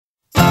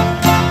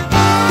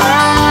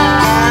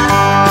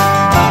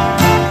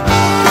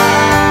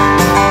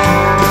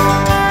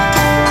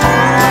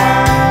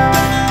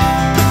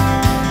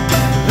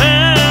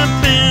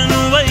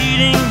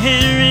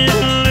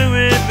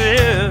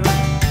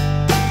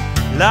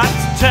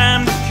lots of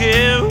time to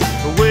kill,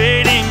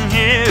 waiting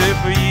here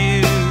for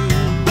you.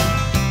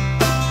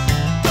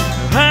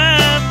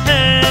 I've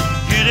had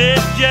to get a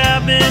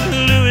job in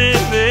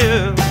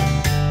Louisville,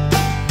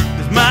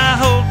 'cause my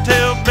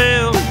hotel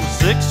bill was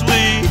 6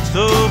 weeks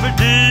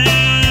overdue.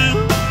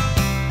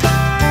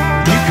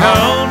 You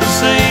called to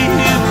say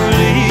you were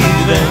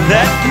leaving,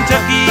 that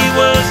Kentucky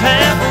was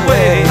half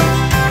away.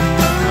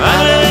 I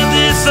love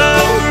this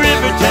old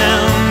river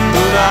town,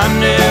 but I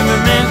never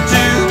meant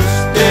to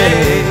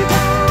stay.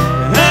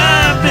 And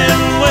I've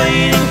been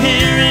waiting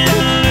here in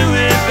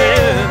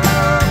Louisville.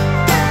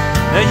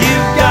 Now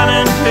you've got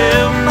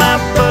until my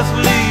bus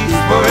leaves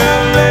for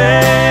LA.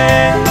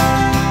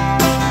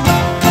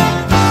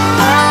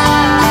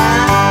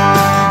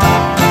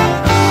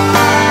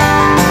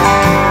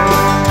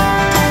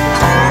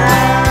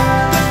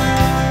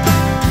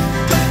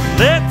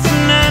 Let's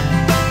not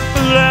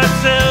fool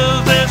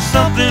ourselves, there's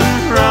something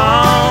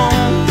wrong.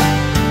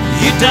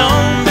 You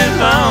don't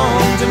belong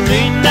to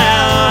me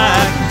now,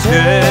 I can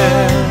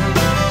tell.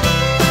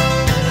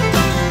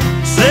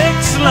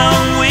 6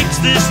 long weeks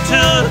this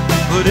took,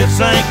 but it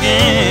sank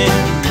in.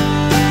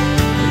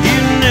 You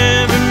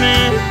never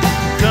meant to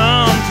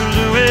come to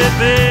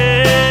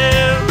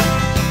Louisville.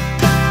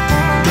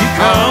 You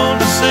called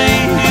to say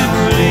you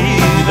were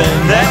leaving,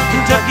 that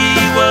Kentucky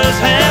was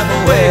half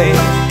away.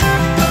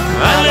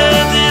 I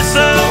love this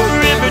old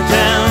river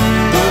town,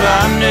 but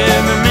I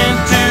never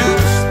meant to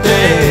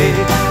stay.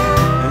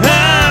 And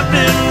I've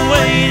been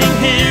waiting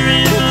here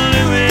in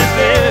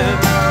Louisville.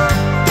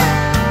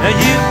 Now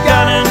you've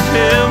got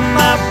until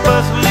my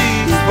bus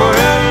leaves for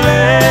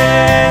LA.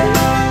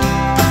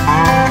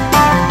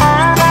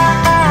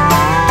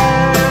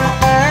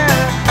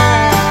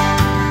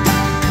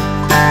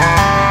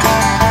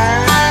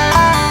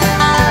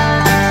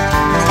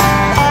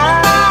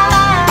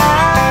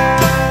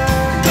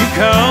 You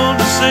called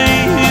to say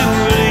you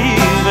were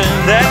leaving,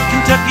 that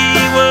Kentucky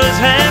was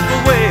half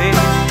away.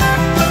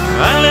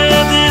 I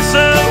love this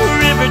old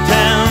river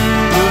town,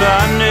 but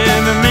I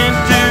never meant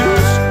to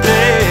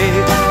stay.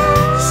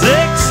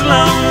 6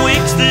 long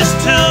weeks this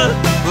took,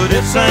 but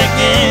it sank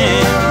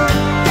in.